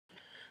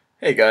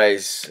Hey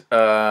guys,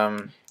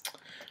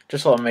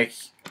 just want to make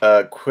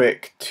a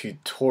quick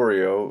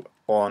tutorial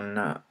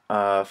on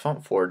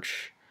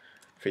Fontforge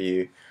for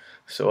you.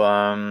 So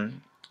I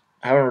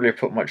haven't really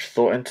put much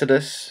thought into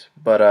this,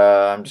 but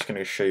I'm just going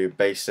to show you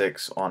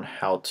basics on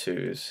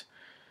how-tos.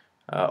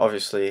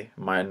 Obviously,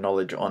 my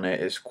knowledge on it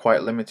is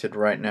quite limited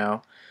right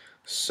now,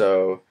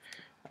 so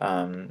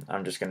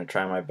I'm just going to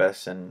try my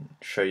best and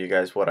show you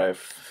guys what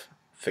I've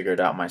figured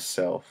out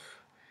myself.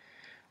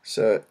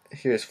 So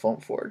here's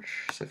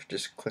Fontforge. So if you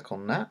just click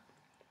on that,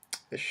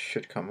 it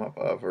should come up.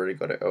 I've already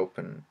got it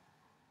open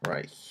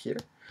right here.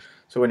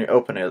 So when you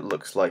open it, it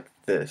looks like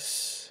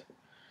this.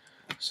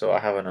 So I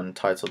have an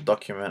untitled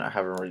document. I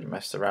haven't really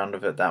messed around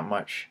with it that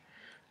much.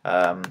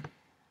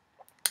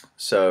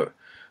 So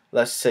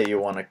let's say you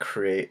want to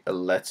create a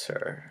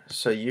letter.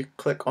 So you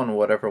click on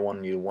whatever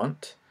one you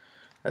want.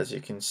 As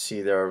you can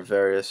see, there are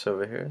various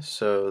over here.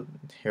 So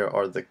here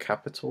are the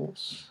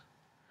capitals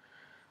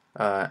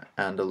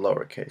and the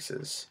lower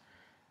cases.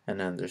 And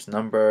then there's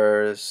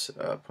numbers,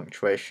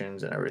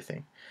 punctuations, and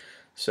everything.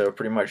 So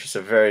pretty much it's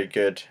a very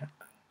good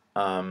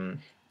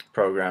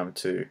program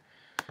to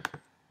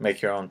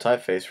make your own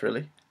typeface,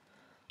 really.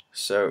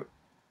 So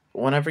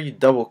whenever you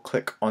double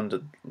click on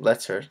the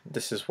letter,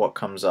 this is what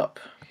comes up.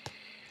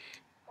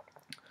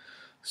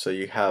 So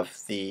you have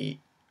the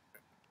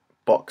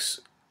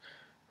box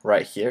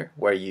right here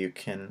where you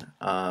can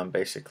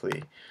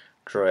basically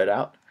draw it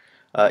out.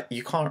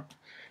 You can't.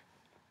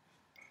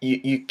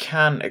 You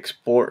can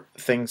export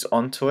things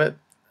onto it,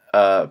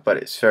 but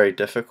it's very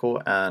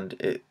difficult,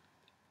 and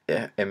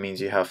it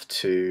means you have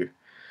to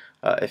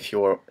if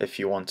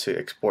you want to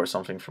export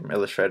something from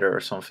Illustrator or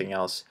something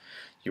else,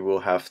 you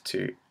will have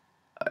to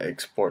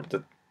export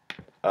the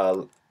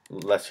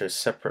letters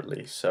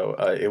separately. So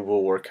it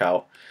will work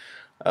out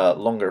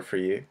longer for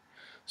you.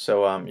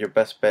 So your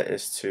best bet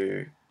is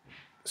to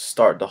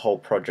start the whole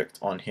project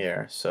on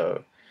here.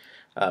 So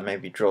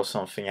maybe draw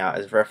something out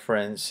as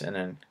reference, and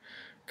then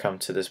come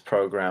to this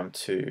program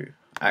to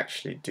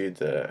actually do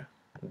the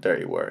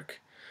dirty work.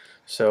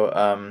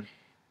 So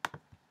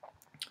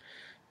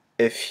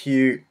if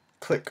you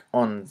click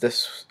on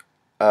this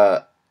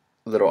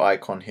little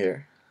icon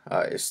here,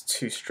 it's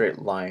two straight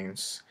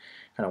lines,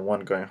 kind of one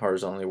going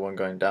horizontally, one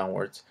going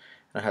downwards,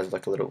 and it has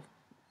like a little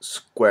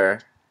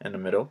square in the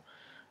middle.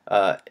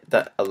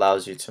 That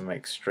allows you to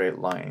make straight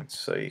lines,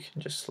 so you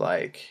can just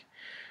like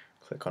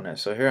click on it.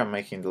 So here I'm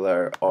making the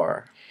letter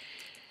R.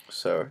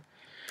 So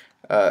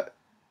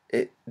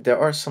there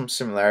are some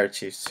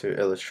similarities to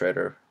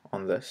Illustrator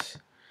on this,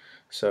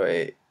 so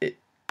it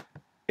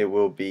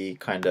will be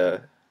kind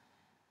of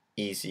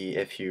easy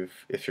if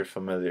you're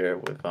familiar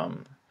with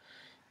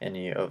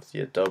any of the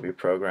Adobe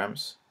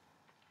programs.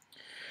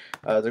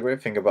 The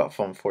great thing about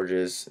Fontforge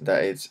is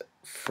that it's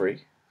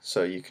free,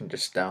 so you can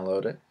just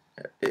download it.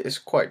 It is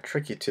quite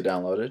tricky to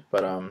download it,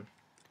 but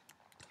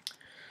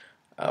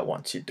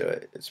once you do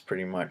it, it's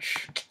pretty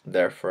much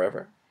there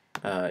forever.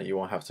 You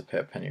won't have to pay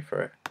a penny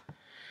for it.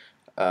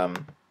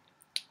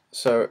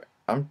 So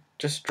I'm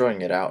just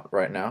drawing it out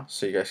right now,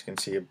 so you guys can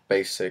see a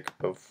basic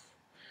of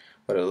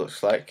what it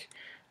looks like.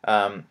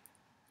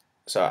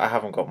 So I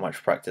haven't got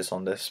much practice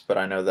on this, but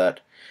I know that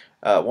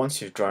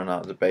once you've drawn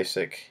out the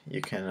basic,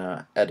 you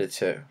can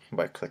edit it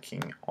by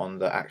clicking on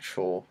the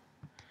actual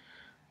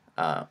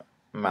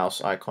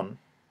mouse icon.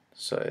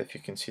 So if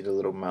you can see the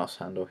little mouse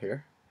handle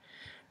here,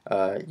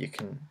 you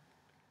can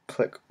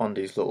click on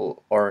these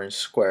little orange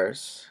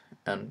squares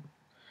and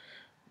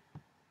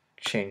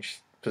change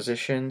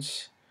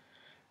positions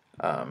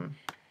and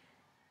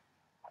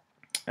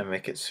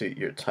make it suit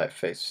your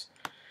typeface,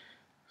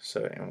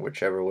 so in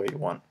whichever way you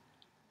want.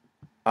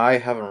 I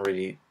haven't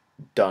really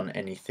done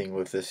anything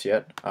with this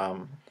yet.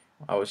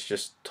 I was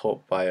just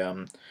taught by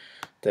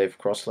Dave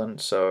Crossland,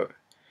 so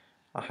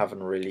I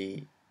haven't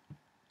really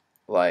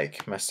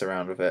like messed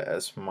around with it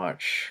as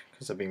much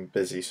because I've been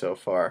busy so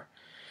far.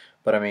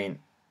 But I mean,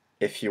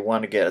 if you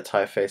want to get a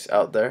typeface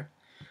out there,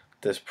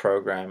 this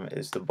program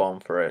is the bomb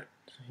for it.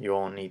 You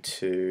won't need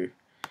to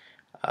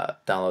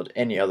download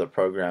any other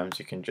programs.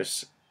 You can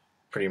just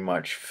pretty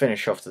much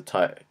finish off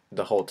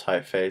the whole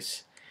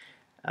typeface,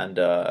 and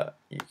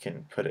you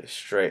can put it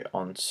straight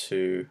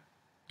onto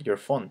your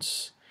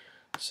fonts.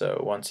 So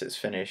once it's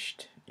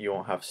finished, you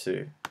won't have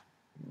to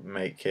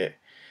make it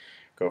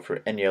go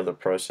through any other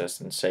process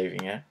than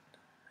saving it,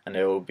 and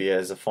it will be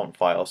as a font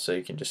file, so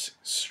you can just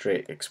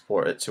straight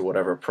export it to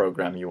whatever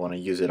program you want to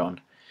use it on.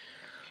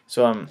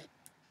 So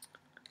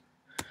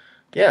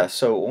yeah,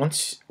 so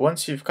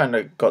once you've kind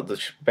of got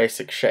the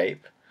basic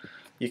shape,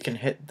 you can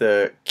hit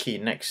the key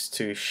next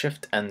to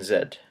Shift and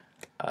Z.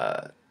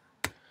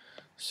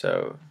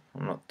 So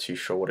I'm not too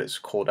sure what it's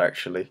called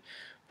actually,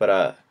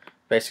 but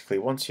basically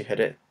once you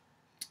hit it,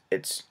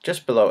 it's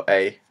just below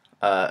A,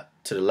 to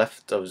the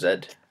left of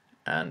Z,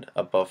 and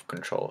above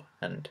Control,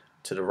 and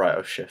to the right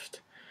of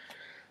Shift.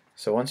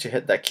 So once you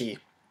hit that key,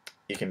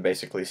 you can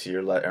basically see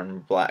your letter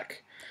in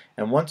black.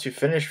 And once you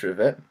finish with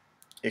it,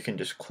 you can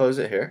just close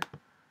it here,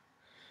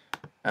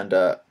 and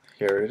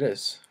here it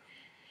is.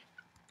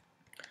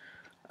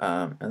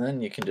 and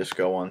then you can just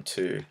go on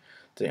to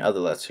the other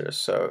letters.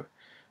 So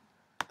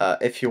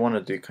if you want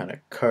to do kind of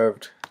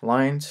curved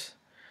lines,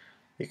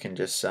 you can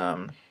just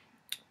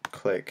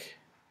click.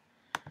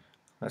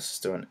 Let's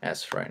just do an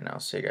S right now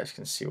so you guys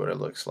can see what it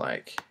looks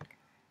like.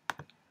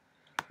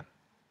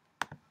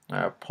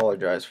 I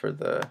apologize for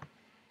the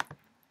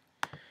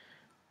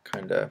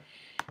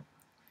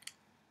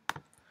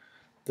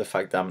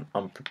fact that I'm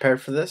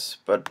unprepared for this,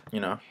 but you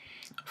know,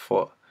 I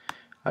thought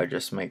I'd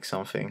just make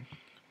something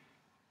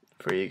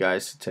for you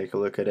guys to take a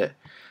look at it,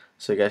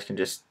 so you guys can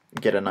just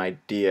get an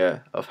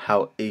idea of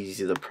how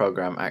easy the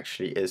program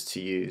actually is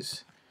to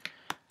use.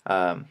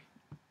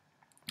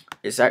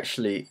 It's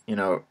actually, you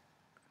know,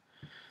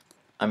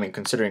 I mean,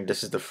 considering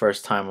this is the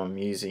first time I'm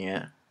using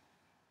it,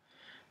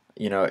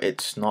 you know,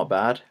 it's not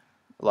bad.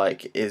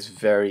 Like, it's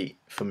very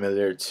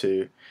familiar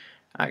to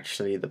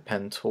actually the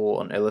pen tool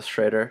on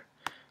Illustrator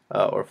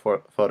or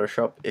for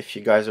Photoshop. If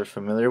you guys are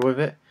familiar with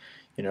it,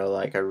 you know,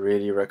 like, I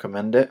really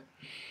recommend it.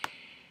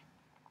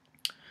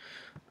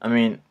 I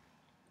mean,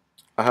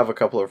 I have a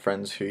couple of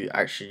friends who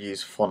actually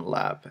use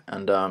FontLab,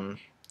 and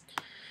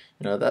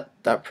you know,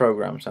 that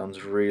program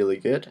sounds really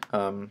good,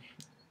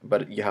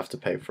 but you have to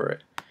pay for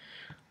it.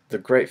 The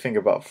great thing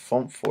about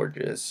Fontforge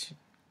is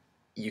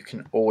you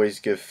can always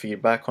give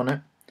feedback on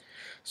it.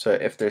 So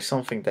if there's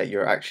something that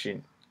you're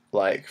actually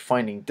like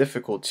finding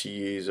difficult to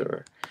use,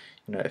 or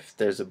you know, if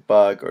there's a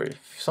bug, or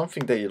if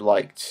something that you'd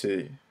like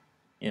to,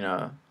 you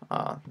know,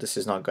 this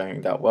is not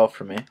going that well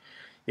for me,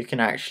 you can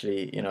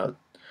actually, you know,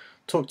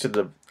 talk to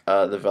the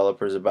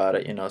developers about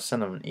it. You know,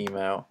 send them an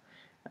email,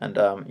 and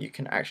you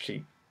can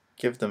actually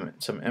give them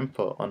some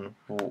input on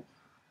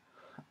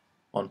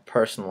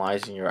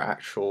personalizing your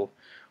actual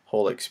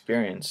whole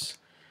experience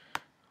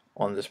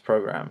on this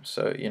program.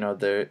 So you know,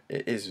 it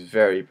is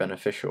very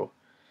beneficial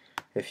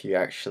if you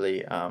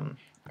actually are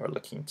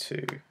looking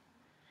to,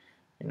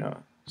 you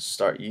know,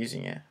 start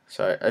using it.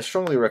 So I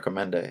strongly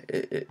recommend it.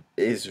 It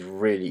is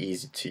really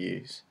easy to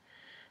use.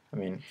 I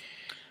mean,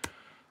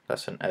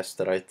 that's an S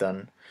that I've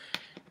done,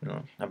 you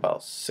know,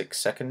 about 6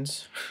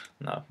 seconds.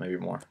 No, maybe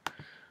more.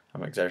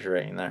 I'm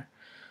exaggerating there.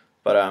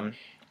 But you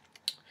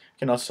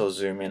can also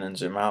zoom in and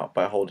zoom out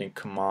by holding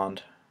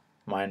Command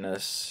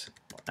minus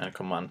and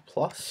Command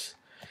plus.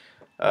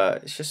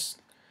 It's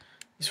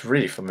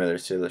really familiar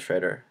to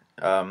Illustrator.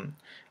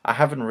 I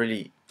haven't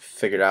really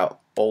figured out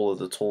all of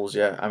the tools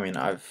yet. I mean,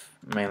 I've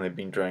mainly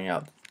been drawing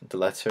out the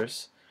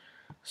letters,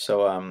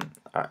 so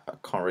I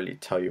can't really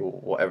tell you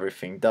what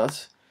everything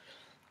does.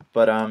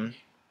 But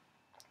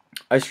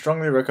I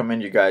strongly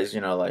recommend you guys,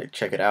 you know, like,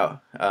 check it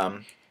out.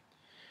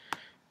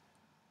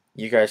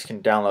 You guys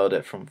can download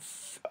it from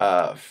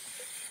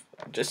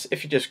just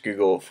if you just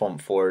Google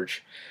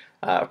Fontforge,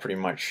 pretty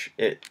much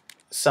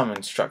some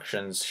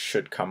instructions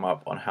should come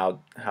up on how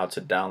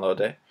to download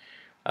it.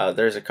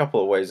 There's a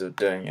couple of ways of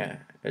doing it.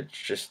 It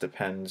just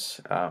depends,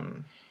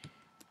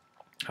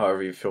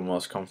 however you feel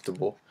most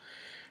comfortable.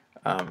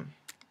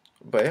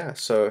 But yeah,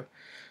 so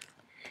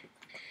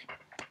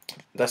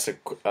that's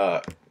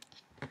a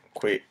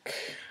quick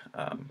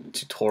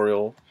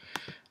tutorial.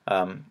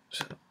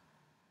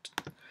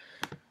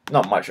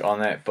 Not much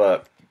on it,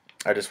 but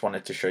I just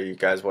wanted to show you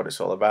guys what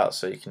it's all about,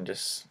 so you can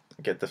just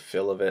get the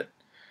feel of it.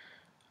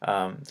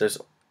 There's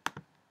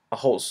a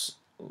whole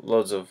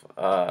loads of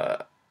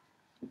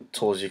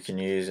tools you can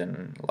use,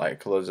 and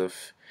like loads of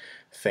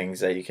things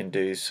that you can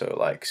do. So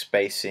like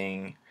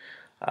spacing,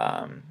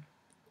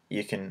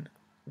 you can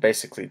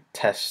basically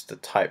test the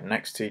type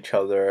next to each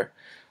other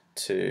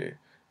to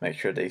make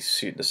sure they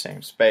suit the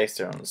same space,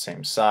 they're on the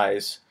same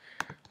size.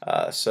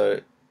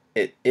 So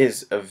it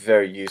is a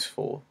very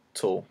useful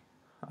tool.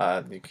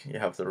 You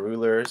have the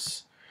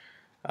rulers.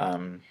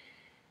 You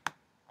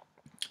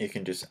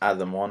can just add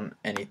them on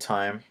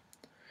anytime.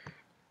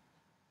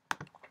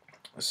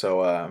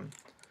 So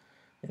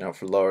you know,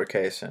 for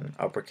lowercase and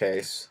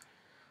uppercase.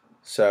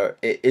 So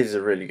it is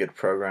a really good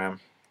program.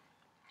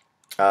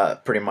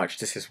 Pretty much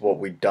this is what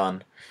we've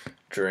done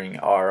during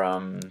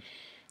our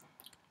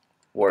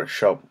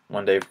workshop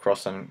when Dave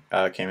Crossan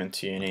came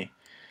into uni.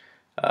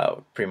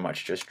 Pretty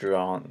much just drew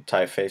on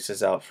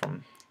typefaces out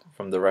from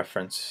the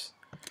reference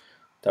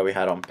that we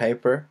had on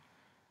paper.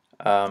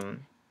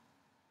 And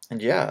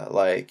yeah,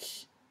 like,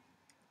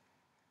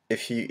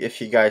 if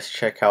you guys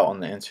check out on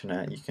the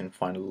internet, you can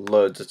find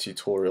loads of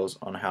tutorials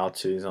on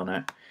how-tos on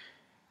it.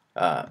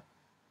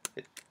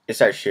 It's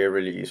actually a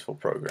really useful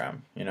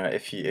program. You know,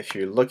 if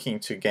you're looking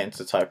to get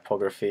into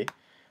typography,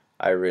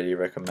 I really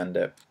recommend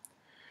it.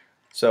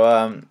 So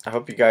I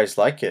hope you guys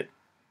like it,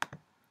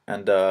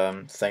 and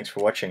thanks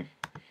for watching.